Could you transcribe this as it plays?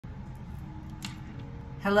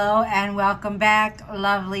Hello and welcome back,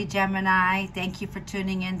 lovely Gemini. Thank you for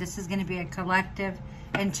tuning in. This is going to be a collective,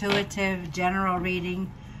 intuitive, general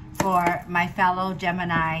reading for my fellow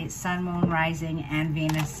Gemini, Sun, Moon, Rising, and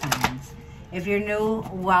Venus signs. If you're new,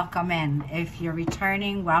 welcome in. If you're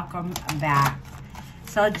returning, welcome back.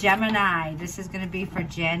 So Gemini, this is going to be for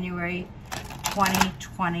January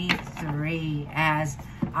 2023 as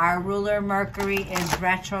our ruler Mercury is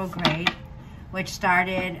retrograde, which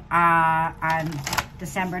started on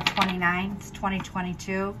December 29th,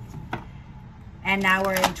 2022. And now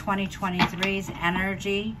we're in 2023's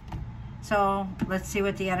energy. So let's see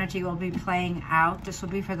what the energy will be playing out. This will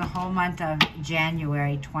be for the whole month of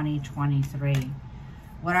January 2023.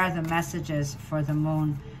 What are the messages for the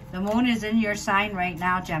moon? The moon is in your sign right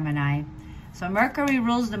now, Gemini. So Mercury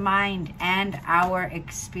rules the mind and our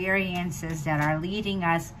experiences that are leading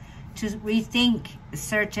us to rethink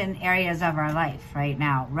certain areas of our life right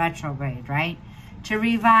now, retrograde, right? To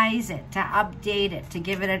revise it, to update it, to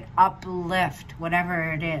give it an uplift,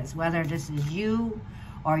 whatever it is, whether this is you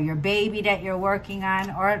or your baby that you're working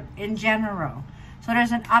on or in general. So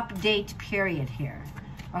there's an update period here,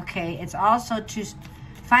 okay? It's also to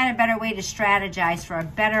find a better way to strategize for a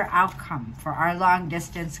better outcome for our long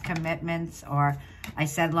distance commitments, or I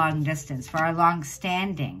said long distance, for our long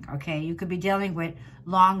standing, okay? You could be dealing with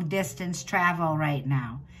long distance travel right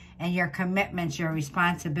now, and your commitments, your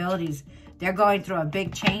responsibilities, they're going through a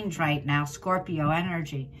big change right now, Scorpio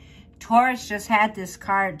energy. Taurus just had this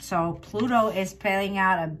card, so Pluto is playing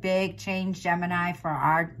out a big change, Gemini, for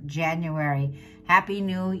our January. Happy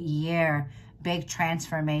New Year. Big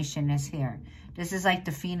transformation is here. This is like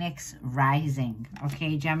the Phoenix rising,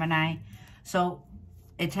 okay, Gemini? So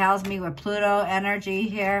it tells me with Pluto energy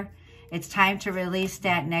here, it's time to release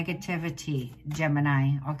that negativity,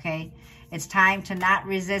 Gemini, okay? It's time to not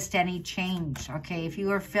resist any change, okay? If you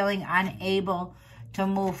are feeling unable to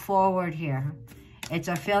move forward here, it's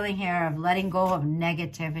a feeling here of letting go of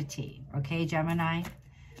negativity, okay, Gemini?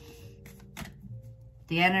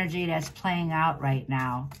 The energy that's playing out right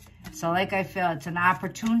now. So like I feel, it's an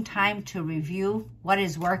opportune time to review what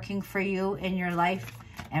is working for you in your life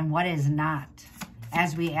and what is not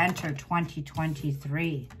as we enter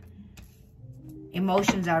 2023.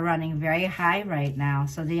 Emotions are running very high right now.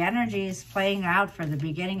 So the energies playing out for the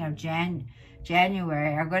beginning of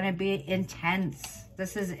January are going to be intense.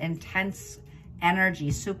 This is intense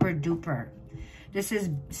energy, super duper. This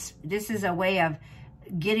is a way of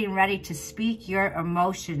getting ready to speak your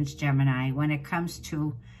emotions, Gemini, when it comes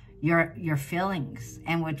to your feelings.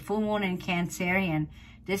 And with full moon in Cancerian,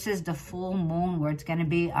 this is the full moon where it's going to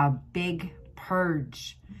be a big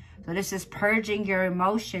purge. So this is purging your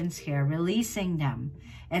emotions here, releasing them.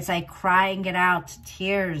 It's like crying it out,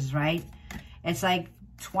 tears, right? It's like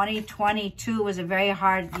 2022 was a very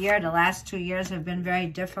hard year. The last 2 years have been very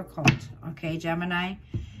difficult, okay, Gemini?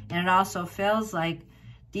 And it also feels like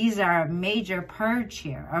these are a major purge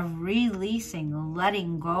here of releasing,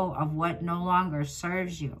 letting go of what no longer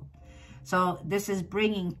serves you. So this is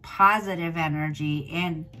bringing positive energy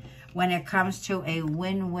in when it comes to a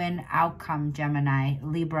win-win outcome, Gemini,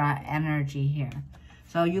 Libra energy here.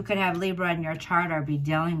 So you could have Libra in your chart or be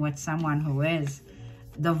dealing with someone who is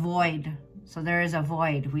the void. So there is a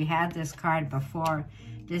void. We had this card before.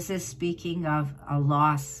 This is speaking of a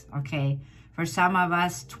loss, okay? For some of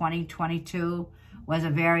us, 2022 was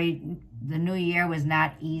the new year was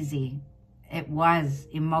not easy. It was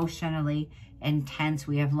emotionally intense.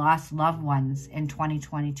 We have lost loved ones in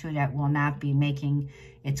 2022 that will not be making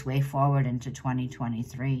its way forward into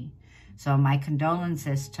 2023. So my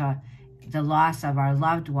condolences to the loss of our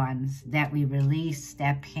loved ones, that we release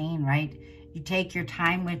that pain, right? You take your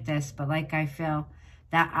time with this, but like I feel,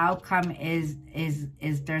 that outcome is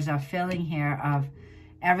there's a feeling here of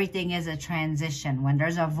everything is a transition. When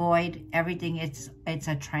there's a void, everything, it's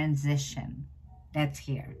a transition that's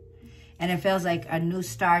here. And it feels like a new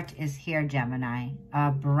start is here, Gemini.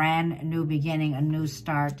 A brand new beginning, a new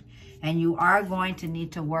start. And you are going to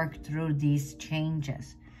need to work through these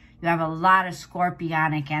changes. You have a lot of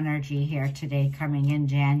scorpionic energy here today coming in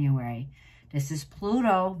January. This is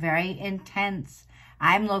Pluto, very intense.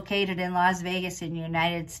 I'm located in Las Vegas in the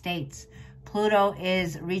United States. Pluto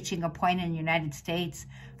is reaching a point in the United States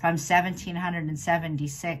from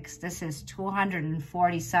 1776. This is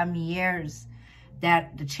 240 some years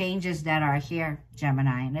that the changes that are here,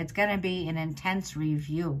 Gemini, and it's going to be an intense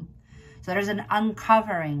review. So there's an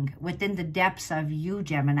uncovering within the depths of you,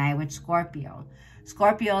 Gemini, with Scorpio.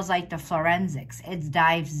 Scorpio is like the forensics. It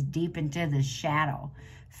dives deep into the shadow,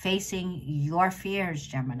 facing your fears,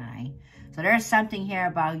 Gemini. So there's something here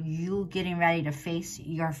about you getting ready to face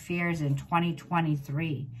your fears in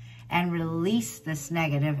 2023 and release this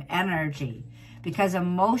negative energy. Because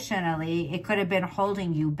emotionally, it could have been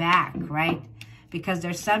holding you back, right? Because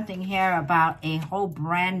there's something here about a whole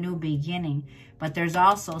brand new beginning, but there's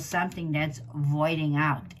also something that's voiding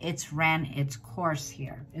out. It's ran its course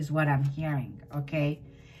here, is what I'm hearing, okay?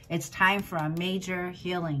 It's time for a major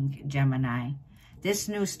healing, Gemini. This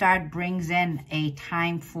new start brings in a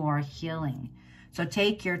time for healing. So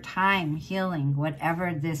take your time healing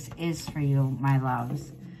whatever this is for you, my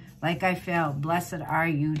loves. Like I feel, blessed are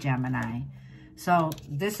you, Gemini. So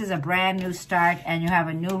this is a brand new start, and you have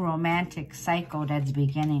a new romantic cycle that's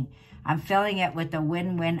beginning. I'm feeling it with the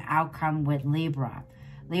win-win outcome with Libra.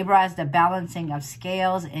 Libra is the balancing of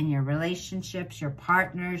scales in your relationships, your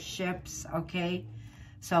partnerships, okay?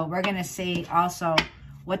 So we're going to see also,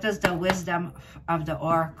 what does the wisdom of the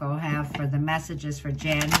Oracle have for the messages for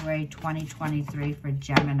January 2023 for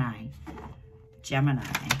Gemini? Gemini.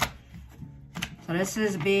 So this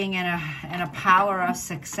is being in a power of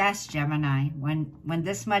success, Gemini. When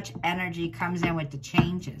this much energy comes in with the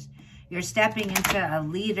changes, you're stepping into a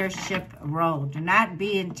leadership role. Do not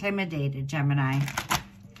be intimidated, Gemini,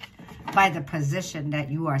 by the position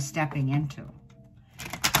that you are stepping into.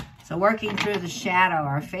 So working through the shadow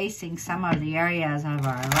or facing some of the areas of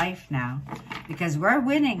our life now, because we're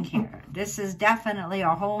winning here. This is definitely a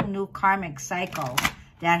whole new karmic cycle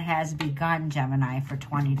that has begun, Gemini, for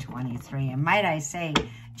 2023. And might I say,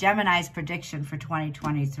 Gemini's prediction for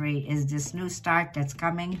 2023 is this new start that's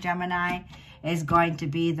coming, Gemini, is going to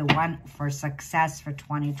be the one for success for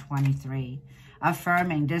 2023.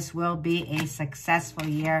 Affirming this will be a successful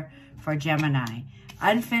year for Gemini.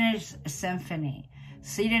 Unfinished symphony.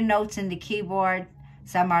 See the notes in the keyboard?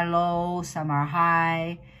 Some are low, some are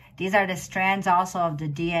high. These are the strands also of the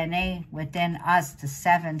DNA within us, the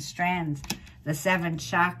 7 strands. The 7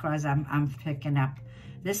 chakras I'm picking up.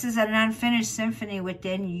 This is an unfinished symphony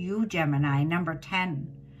within you, Gemini, number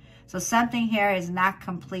 10. So something here is not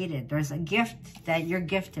completed. There's a gift that you're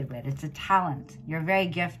gifted with. It's a talent. You're very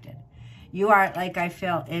gifted. You are, like I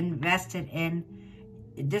feel, invested in,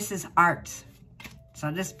 this is art.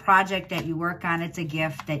 So this project that you work on, it's a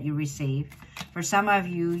gift that you receive. For some of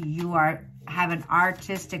you, you have an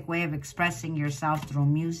artistic way of expressing yourself through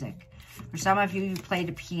music. For some of you, you play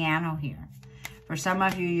the piano here. For some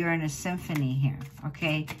of you, you're in a symphony here,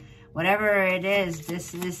 okay? Whatever it is,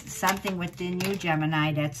 this is something within you,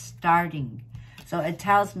 Gemini, that's starting. So it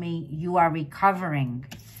tells me you are recovering.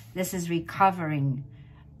 This is recovering.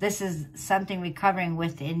 This is something recovering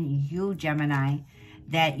within you, Gemini,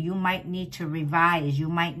 that you might need to revise. You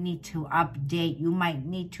might need to update. You might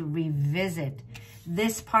need to revisit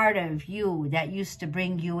this part of you that used to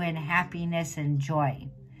bring you in happiness and joy.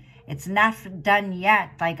 It's not done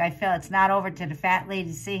yet. Like I feel it's not over till the fat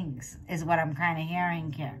lady sings is what I'm kind of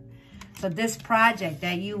hearing here. So this project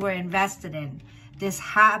that you were invested in, this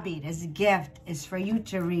hobby, this gift is for you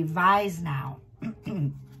to revise now.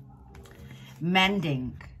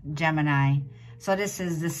 Mending, Gemini. So this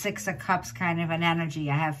is the 6 of Cups kind of an energy.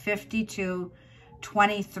 I have 52,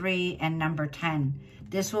 23, and number 10.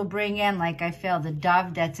 This will bring in, like I feel, the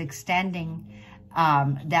dove that's extending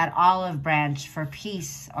that olive branch for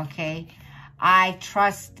peace, okay? I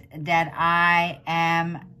trust that I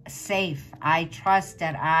am safe. I trust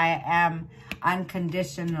that I am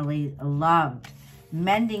unconditionally loved.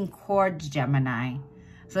 Mending cords, Gemini.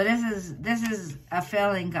 So this is a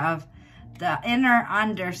feeling of the inner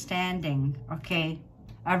understanding, okay,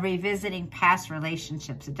 of revisiting past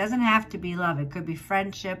relationships. It doesn't have to be love. It could be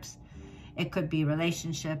friendships. It could be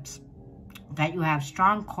relationships that you have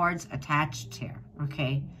strong cords attached here,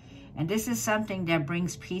 okay? And this is something that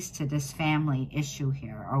brings peace to this family issue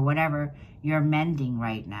here, or whatever you're mending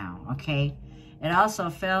right now, okay? It also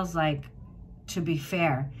feels like, to be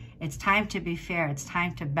fair, it's time to be fair. It's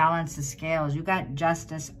time to balance the scales. You got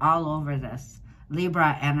justice all over this.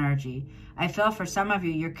 Libra energy. I feel for some of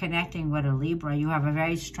you, you're connecting with a Libra. You have a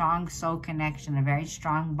very strong soul connection, a very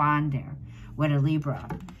strong bond there with a Libra.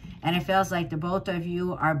 And it feels like the both of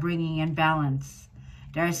you are bringing in balance.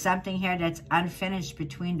 There is something here that's unfinished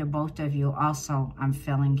between the both of you also, I'm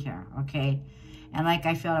feeling here, okay? And like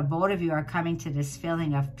I feel the both of you are coming to this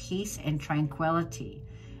feeling of peace and tranquility.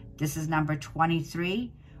 This is number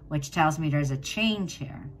 23, which tells me there's a change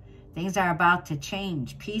here. Things are about to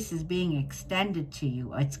change. Peace is being extended to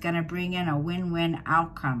you. It's going to bring in a win-win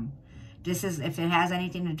outcome. This is, if it has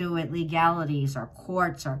anything to do with legalities or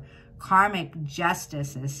courts or karmic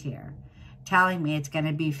justice is here, telling me it's going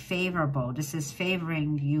to be favorable. This is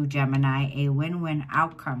favoring you, Gemini, a win-win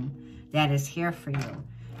outcome that is here for you.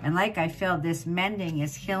 And like I feel, this mending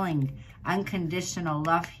is healing, unconditional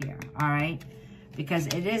love here, all right? Because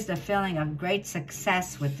it is the feeling of great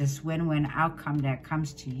success with this win-win outcome that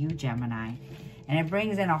comes to you, Gemini. And it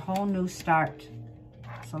brings in a whole new start.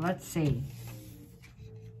 So let's see.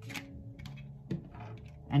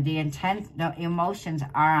 And the emotions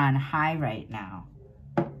are on high right now.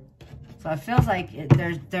 So it feels like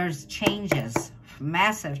there's changes,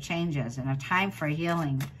 massive changes, and a time for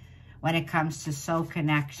healing when it comes to soul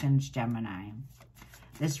connections, Gemini.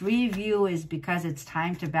 This review is because it's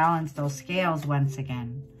time to balance those scales once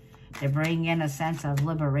again, to bring in a sense of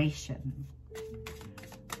liberation.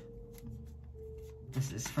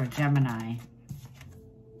 This is for Gemini.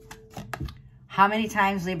 How many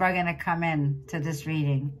times Libra are going to come in to this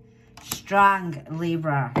reading? Strong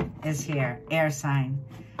Libra is here, air sign.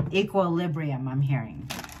 Equilibrium, I'm hearing.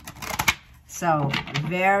 So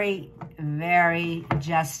very, very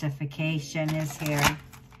justification is here.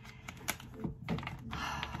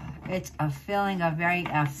 It's a feeling of very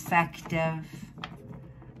effective,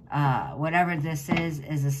 whatever this is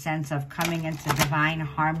a sense of coming into divine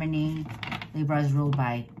harmony. Libra is ruled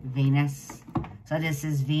by Venus. So this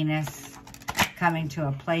is Venus coming to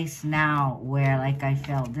a place now where, like I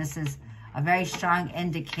feel, this is a very strong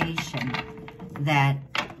indication that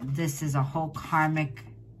this is a whole karmic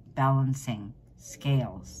balancing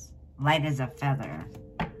scales. Light as a feather.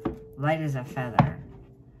 Light as a feather.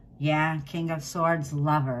 Yeah, King of Swords,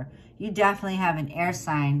 lover. You definitely have an air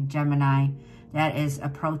sign, Gemini, that is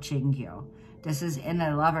approaching you. This is in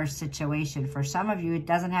a lover situation. For some of you, it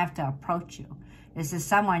doesn't have to approach you. This is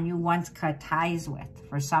someone you once cut ties with,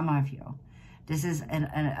 for some of you. This is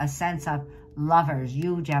a sense of lovers.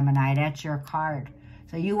 You, Gemini, that's your card.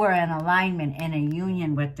 So you were in alignment, in a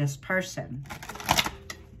union with this person.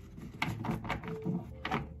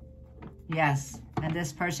 Yes, and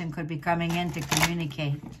this person could be coming in to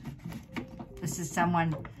communicate. This is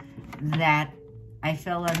someone that I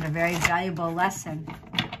feel learned a very valuable lesson.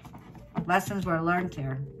 Lessons were learned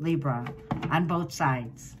here, Libra, on both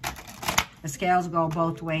sides. The scales go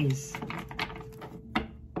both ways.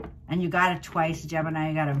 And you got it twice, Gemini.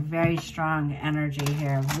 You got a very strong energy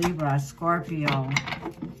here. Libra, Scorpio.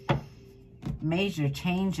 Major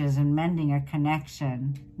changes and mending a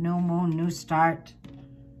connection. New moon, new start.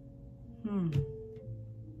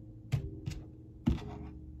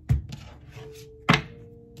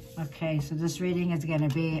 Okay, so this reading is going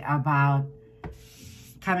to be about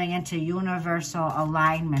coming into universal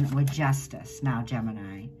alignment with justice now,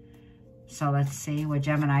 Gemini. So let's see what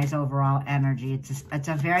Gemini's overall energy. It's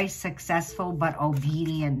a very successful, but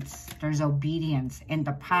obedience. There's obedience in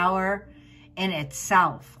the power in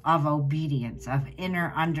itself of obedience, of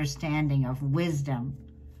inner understanding, of wisdom,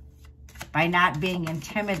 by not being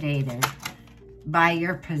intimidated by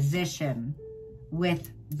your position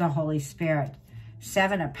with the Holy Spirit.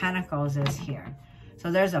 Seven of Pentacles is here.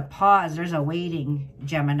 So there's a pause, there's a waiting,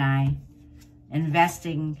 Gemini,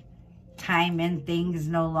 investing time in things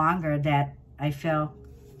no longer that I feel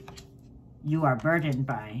you are burdened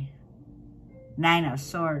by. Nine of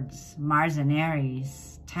Swords, Mars and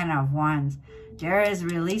Aries, 10 of Wands. There is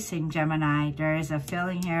releasing, Gemini. There is a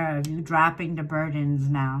feeling here of you dropping the burdens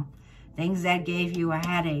now. Things that gave you a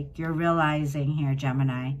headache, you're realizing here,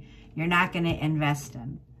 Gemini, you're not going to invest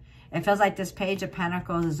in. It feels like this Page of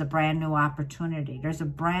Pentacles is a brand new opportunity. There's a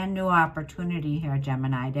brand new opportunity here,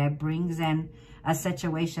 Gemini, that brings in a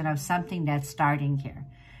situation of something that's starting here.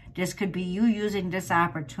 This could be you using this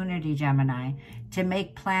opportunity, Gemini, to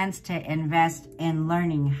make plans to invest in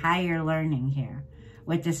learning, higher learning here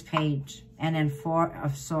with this page and in Four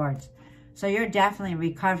of Swords. So you're definitely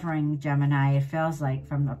recovering, Gemini, it feels like,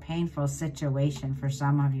 from a painful situation for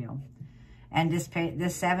some of you. And this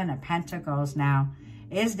Seven of Pentacles now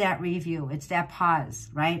is that review. It's that pause,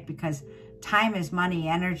 right? Because time is money,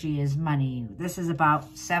 energy is money. This is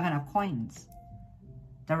about Seven of Coins.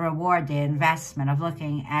 The reward, the investment of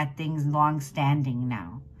looking at things long-standing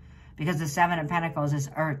now. Because the Seven of Pentacles is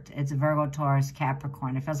Earth. It's Virgo, Taurus,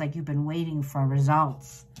 Capricorn. It feels like you've been waiting for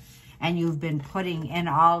results. And you've been putting in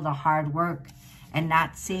all the hard work and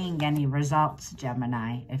not seeing any results,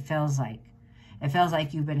 Gemini. It feels like. It feels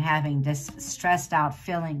like you've been having this stressed out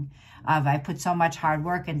feeling of, I put so much hard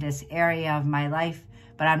work in this area of my life,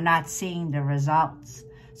 but I'm not seeing the results.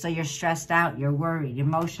 So you're stressed out, you're worried,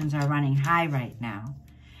 emotions are running high right now.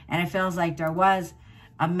 And it feels like there was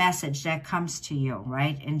a message that comes to you,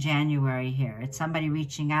 right, in January here. It's somebody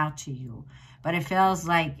reaching out to you. But it feels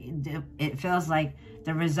like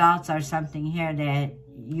the results are something here that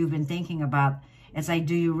you've been thinking about. It's like,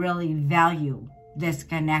 do you really value this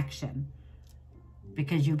connection?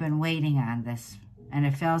 Because you've been waiting on this. And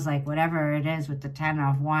it feels like whatever it is with the 10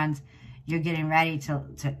 of Wands, you're getting ready to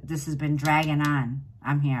this has been dragging on,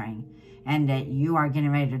 I'm hearing. And that you are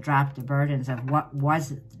getting ready to drop the burdens of what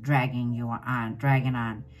was dragging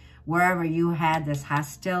on. Wherever you had this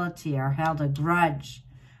hostility or held a grudge,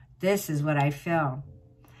 this is what I feel.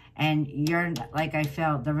 And you're, like I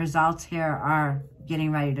feel, the results here are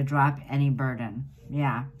getting ready to drop any burden.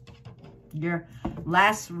 Yeah. Your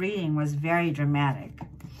last reading was very dramatic.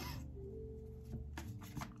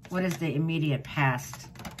 What is the immediate past?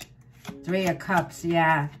 3 of Cups,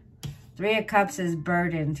 yeah. 3 of Cups is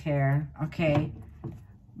burdened here, okay,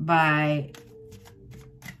 by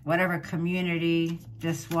whatever community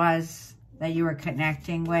this was that you were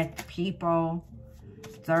connecting with, people.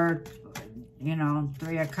 3rd, you know,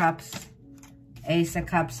 3 of Cups, Ace of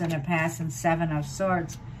Cups in the past, and 7 of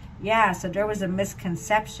Swords. Yeah, so there was a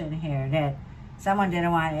misconception here that someone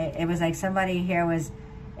didn't want it. It was like somebody here was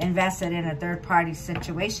invested in a third-party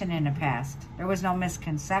situation in the past. There was no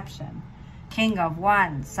misconception. King of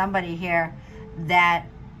Wands, somebody here that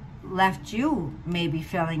left you maybe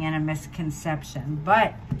feeling in a misconception,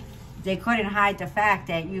 but they couldn't hide the fact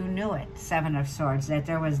that you knew it. 7 of Swords, that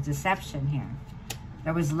there was deception here.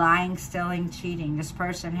 There was lying, stealing, cheating. This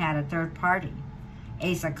person had a third party.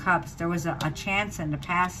 Ace of Cups, there was a chance in the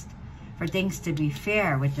past for things to be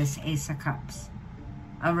fair with this Ace of Cups.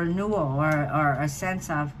 A renewal or a sense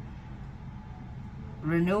of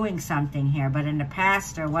renewing something here. But in the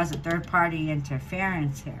past, there was a third-party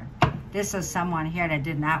interference here. This was someone here that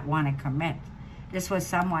did not want to commit. This was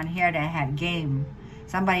someone here that had game.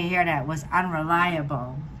 Somebody here that was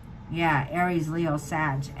unreliable. Yeah, Aries, Leo,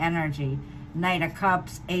 Sag, energy. Knight of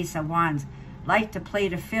Cups, Ace of Wands. Like to play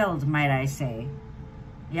the field, might I say.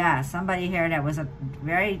 Yeah, somebody here that was a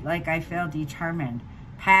very, like I feel, determined.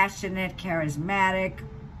 Passionate, charismatic,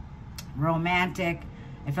 romantic.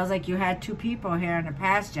 It feels like you had 2 people here in the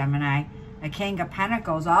past, Gemini. A King of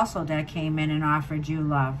Pentacles also that came in and offered you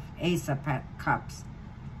love. Ace of Cups.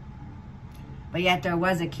 But yet there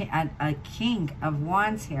was a King of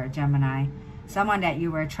Wands here, Gemini. Someone that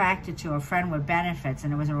you were attracted to, a friend with benefits,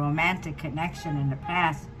 and it was a romantic connection in the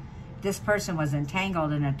past. This person was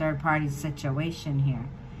entangled in a third-party situation here.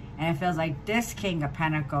 And it feels like this King of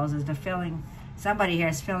Pentacles is the feeling, somebody here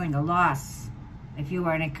is feeling a loss. If you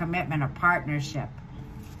were in a commitment, a partnership.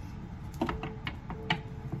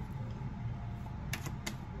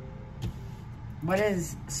 What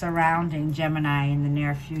is surrounding Gemini in the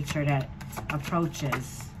near future that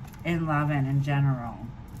approaches in love and in general?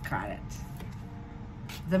 Got it.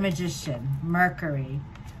 The Magician, Mercury.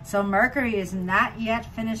 So Mercury is not yet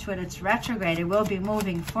finished with its retrograde. It will be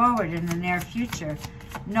moving forward in the near future,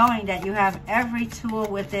 knowing that you have every tool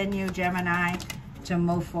within you, Gemini, to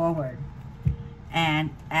move forward. And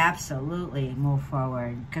absolutely move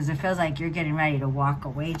forward. Because it feels like you're getting ready to walk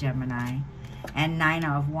away, Gemini. And 9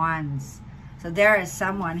 of Wands. So there is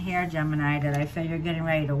someone here, Gemini, that I feel you're getting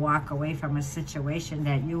ready to walk away from a situation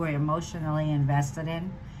that you were emotionally invested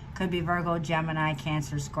in. Could be Virgo, Gemini,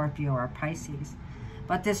 Cancer, Scorpio, or Pisces.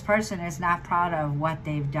 But this person is not proud of what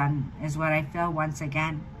they've done, is what I feel once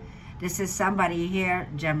again. This is somebody here,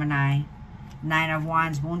 Gemini, 9 of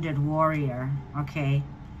Wands, wounded warrior, okay?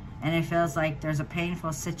 And it feels like there's a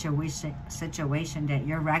painful situation that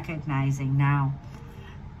you're recognizing now.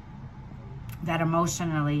 That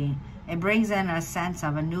emotionally, it brings in a sense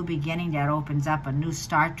of a new beginning that opens up a new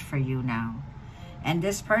start for you now. And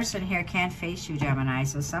this person here can't face you, Gemini.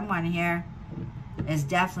 So someone here is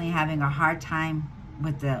definitely having a hard time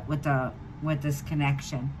with this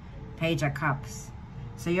connection. Page of Cups.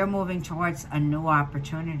 So you're moving towards a new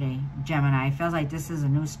opportunity, Gemini. It feels like this is a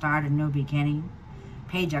new start, a new beginning.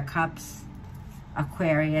 Page of Cups,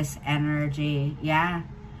 Aquarius energy, yeah.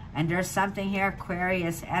 And there's something here,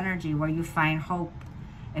 Aquarius energy, where you find hope.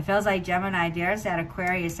 It feels like, Gemini, there's that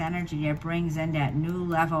Aquarius energy that brings in that new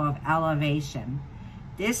level of elevation.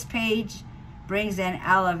 This page brings in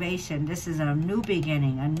elevation. This is a new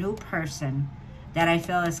beginning, a new person that I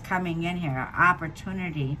feel is coming in here, an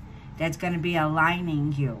opportunity that's going to be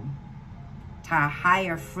aligning you to a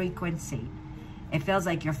higher frequency. It feels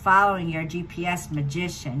like you're following your GPS,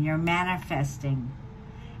 Magician. You're manifesting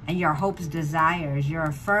and your hopes, desires. You're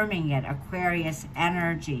affirming it, Aquarius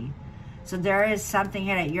energy. So there is something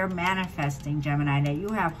here that you're manifesting, Gemini, that you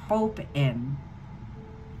have hope in.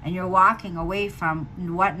 And you're walking away from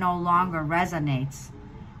what no longer resonates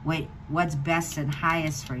with what's best and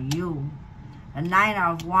highest for you. The 9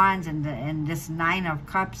 of Wands and this 9 of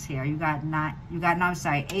Cups here. You got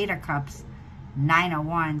 8 of Cups, 9 of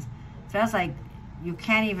Wands. Feels like you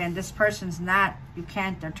can't even, this person's not,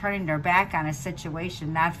 they're turning their back on a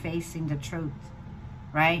situation, not facing the truth,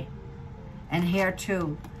 right? And here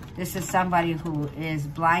too, this is somebody who is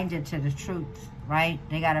blinded to the truth, right?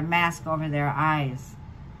 They got a mask over their eyes.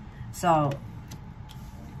 So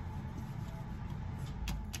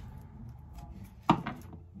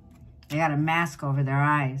they got a mask over their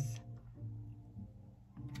eyes.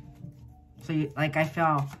 So like I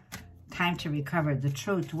feel, time to recover the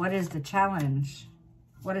truth. What is the challenge?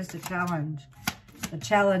 What is the challenge? The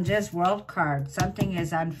challenge is World card. Something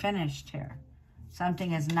is unfinished here.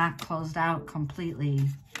 Something is not closed out completely.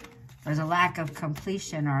 There's a lack of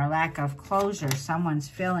completion or a lack of closure. Someone's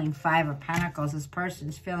feeling 5 of Pentacles. This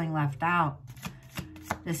person's feeling left out.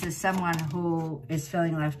 This is someone who is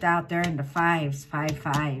feeling left out. They're in the 5s,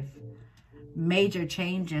 5-5. Major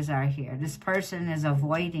changes are here. This person is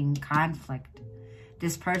avoiding conflict.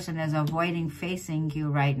 This person is avoiding facing you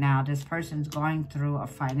right now. This person's going through a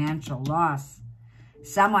financial loss.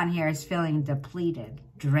 Someone here is feeling depleted,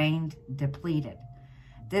 drained, depleted.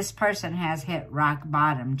 This person has hit rock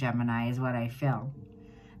bottom, Gemini, is what I feel.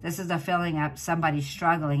 This is a feeling of somebody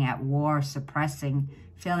struggling at war, suppressing,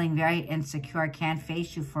 feeling very insecure, can't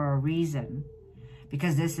face you for a reason.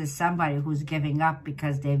 Because this is somebody who's giving up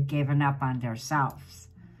because they've given up on themselves.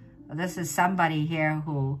 This is somebody here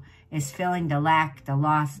who is feeling the lack, the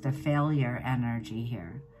loss, the failure energy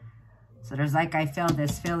here. So there's, like I feel,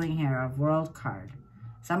 this feeling here of World card.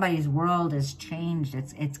 Somebody's world has changed.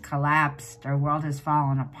 It's collapsed. Their world has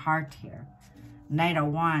fallen apart here. Knight of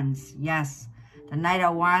Wands. Yes. The Knight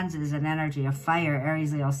of Wands is an energy of fire.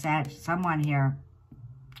 Aries, Leo, Sag. Someone here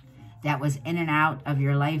that was in and out of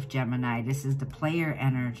your life, Gemini. This is the player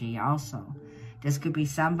energy also. This could be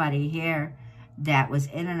somebody here that was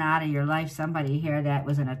in and out of your life. Somebody here that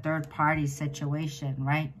was in a third-party situation,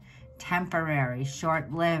 right? Temporary,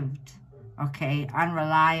 short-lived, okay?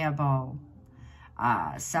 Unreliable.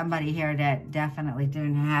 Somebody here that definitely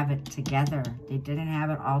didn't have it together. They didn't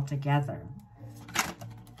have it all together.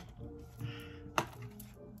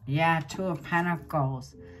 Yeah, 2 of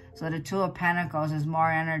Pentacles. So the 2 of Pentacles is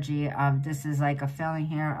more energy of, this is like a feeling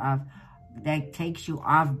here of, that takes you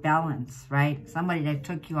off balance, right? Somebody that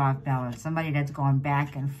took you off balance. Somebody that's going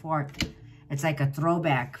back and forth. It's like a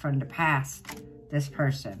throwback from the past, this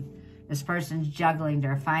person. This person's juggling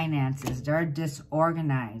their finances. They're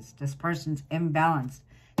disorganized. This person's imbalanced.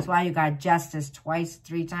 That's why you got Justice twice,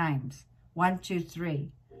 3 times. 1, 2,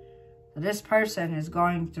 3. So this person is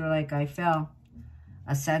going through, like I feel,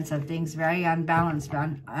 a sense of things very unbalanced,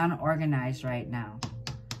 unorganized right now.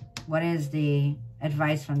 What is the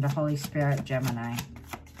advice from the Holy Spirit, Gemini?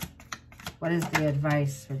 What is the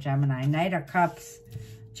advice for Gemini? Knight of Cups.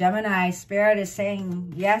 Gemini, Spirit is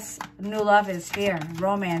saying, yes, new love is here.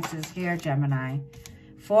 Romance is here, Gemini.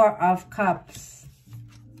 4 of Cups.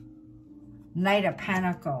 Knight of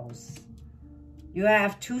Pentacles. You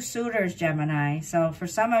have 2 suitors, Gemini. So for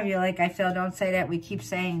some of you, like I feel, don't say that we keep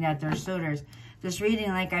saying that they're suitors. This reading,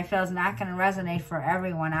 like I feel, is not going to resonate for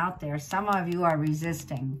everyone out there. Some of you are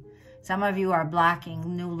resisting. Some of you are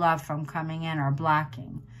blocking new love from coming in or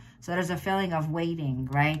blocking. So there's a feeling of waiting,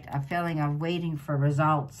 right? A feeling of waiting for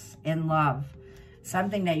results in love.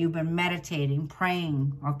 Something that you've been meditating,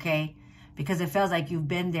 praying, okay? Because it feels like you've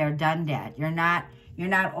been there, done that. You're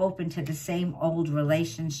not open to the same old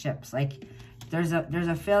relationships. Like there's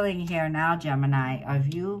a feeling here now, Gemini,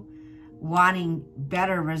 of you wanting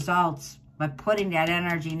better results, but putting that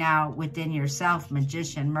energy now within yourself,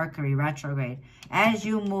 Magician, Mercury retrograde. As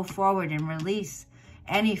you move forward and release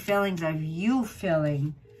any feelings of you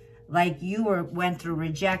feeling like you went through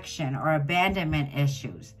rejection or abandonment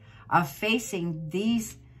issues, of facing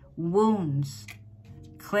these wounds,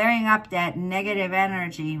 clearing up that negative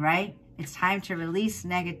energy, right? It's time to release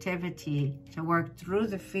negativity, to work through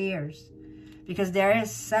the fears, because there is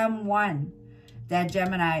someone that,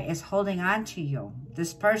 Gemini, is holding on to you.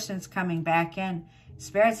 This person's coming back in.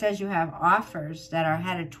 Spirit says you have offers that are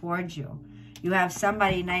headed towards you. You have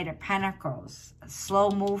somebody, Knight of Pentacles, slow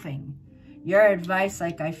moving. Your advice,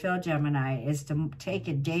 like I feel, Gemini, is to take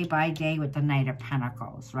it day by day with the Knight of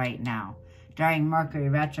Pentacles right now, during Mercury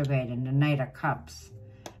retrograde and the Knight of Cups.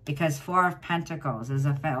 Because 4 of Pentacles is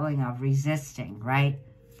a feeling of resisting, right?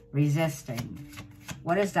 Resisting.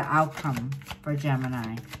 What is the outcome for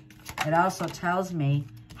Gemini? It also tells me,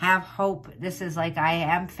 have hope. This is like, I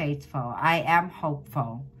am faithful. I am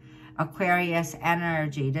hopeful. Aquarius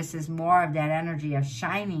energy. This is more of that energy of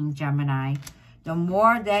shining, Gemini. The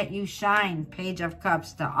more that you shine, Page of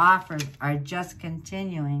Cups, the offers are just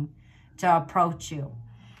continuing to approach you.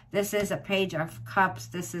 This is a Page of Cups.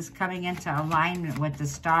 This is coming into alignment with the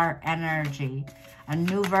star energy. A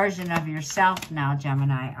new version of yourself now,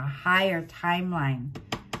 Gemini. A higher timeline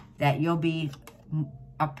that you'll be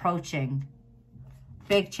approaching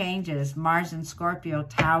big changes. Mars and Scorpio,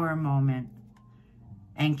 Tower moment.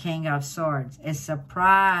 And King of Swords is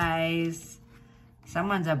surprise.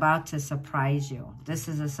 Someone's about to surprise you. This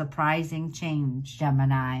is a surprising change,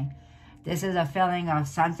 Gemini. This is a feeling of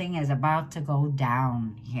something is about to go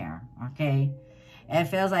down here, okay? It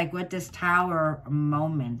feels like with this Tower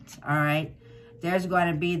moment, all right, there's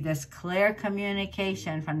going to be this clear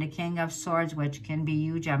communication from the King of Swords, which can be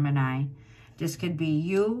you, Gemini. This could be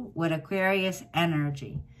you with Aquarius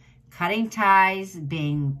energy. Cutting ties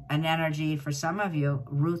being an energy, for some of you,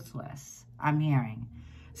 ruthless, I'm hearing.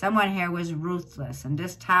 Someone here was ruthless. And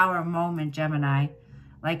this Tower moment, Gemini,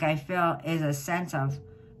 like I feel, is a sense of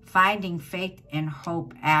finding faith and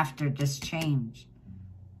hope after this change.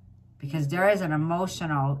 Because there is an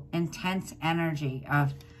emotional, intense energy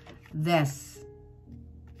of this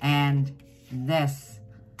and this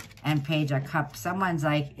and Page of Cups. Someone's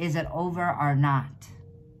like, is it over or not?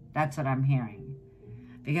 That's what I'm hearing.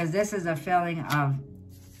 Because this is a feeling of,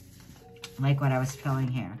 like what I was feeling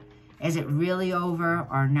here. Is it really over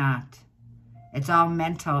or not? It's all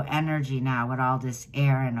mental energy now with all this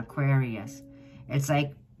air and Aquarius. It's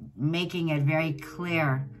like making it very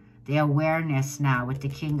clear, the awareness now with the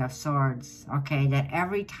King of Swords, okay, that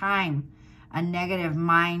every time a negative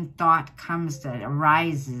mind thought comes, that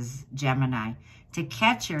arises, Gemini, to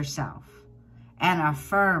catch yourself and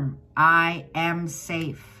affirm, I am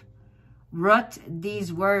safe. Root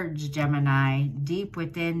these words, Gemini, deep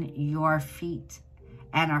within your feet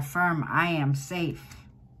and affirm, I am safe,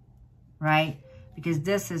 right? Because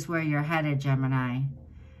this is where you're headed, Gemini.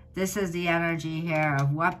 This is the energy here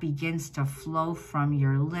of what begins to flow from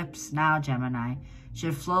your lips now, Gemini.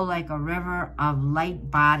 Should flow like a river of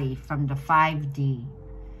light body from the 5D.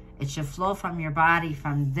 It should flow from your body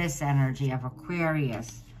from this energy of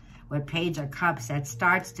Aquarius with Page of Cups that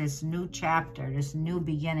starts this new chapter, this new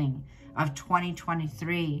beginning of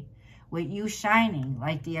 2023 with you shining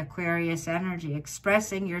like the Aquarius energy,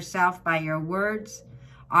 expressing yourself by your words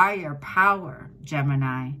are your power,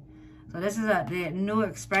 Gemini. So this is the new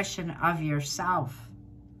expression of yourself,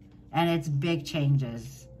 and it's big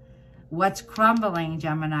changes. What's crumbling,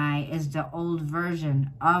 Gemini, is the old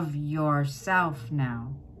version of yourself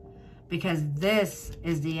now, because this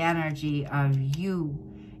is the energy of you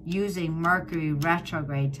using Mercury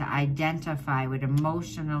retrograde to identify with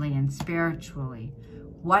emotionally and spiritually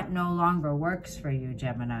what no longer works for you,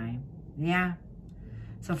 Gemini. Yeah.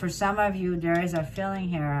 So for some of you, there is a feeling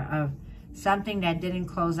here of something that didn't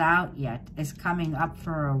close out yet is coming up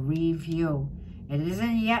for a review. It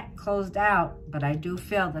isn't yet closed out, but I do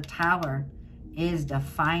feel the Tower is the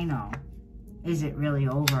final. Is it really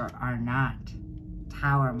over or not?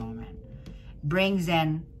 Tower moment. Brings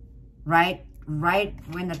in, right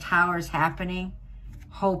when the Tower is happening,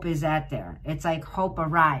 hope is at there. It's like hope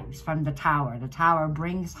arrives from the Tower. The Tower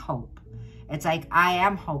brings hope. It's like, I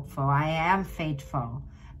am hopeful. I am faithful.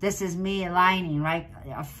 This is me aligning, right?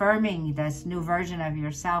 Affirming this new version of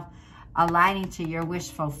yourself, aligning to your wish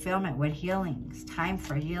fulfillment with healing. It's time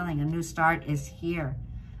for healing. A new start is here.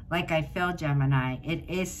 Like I feel, Gemini, it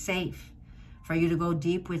is safe for you to go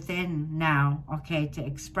deep within now, okay, to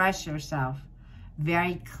express yourself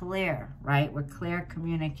very clear, right? With clear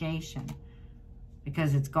communication.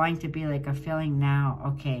 Because it's going to be like a feeling now,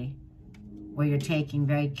 okay, where you're taking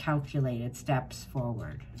very calculated steps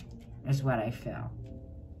forward, is what I feel.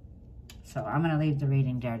 So I'm going to leave the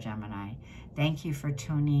reading there, Gemini. Thank you for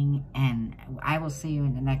tuning in. I will see you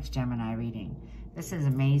in the next Gemini reading. This is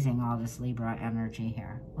amazing, all this Libra energy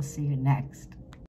here. We'll see you next.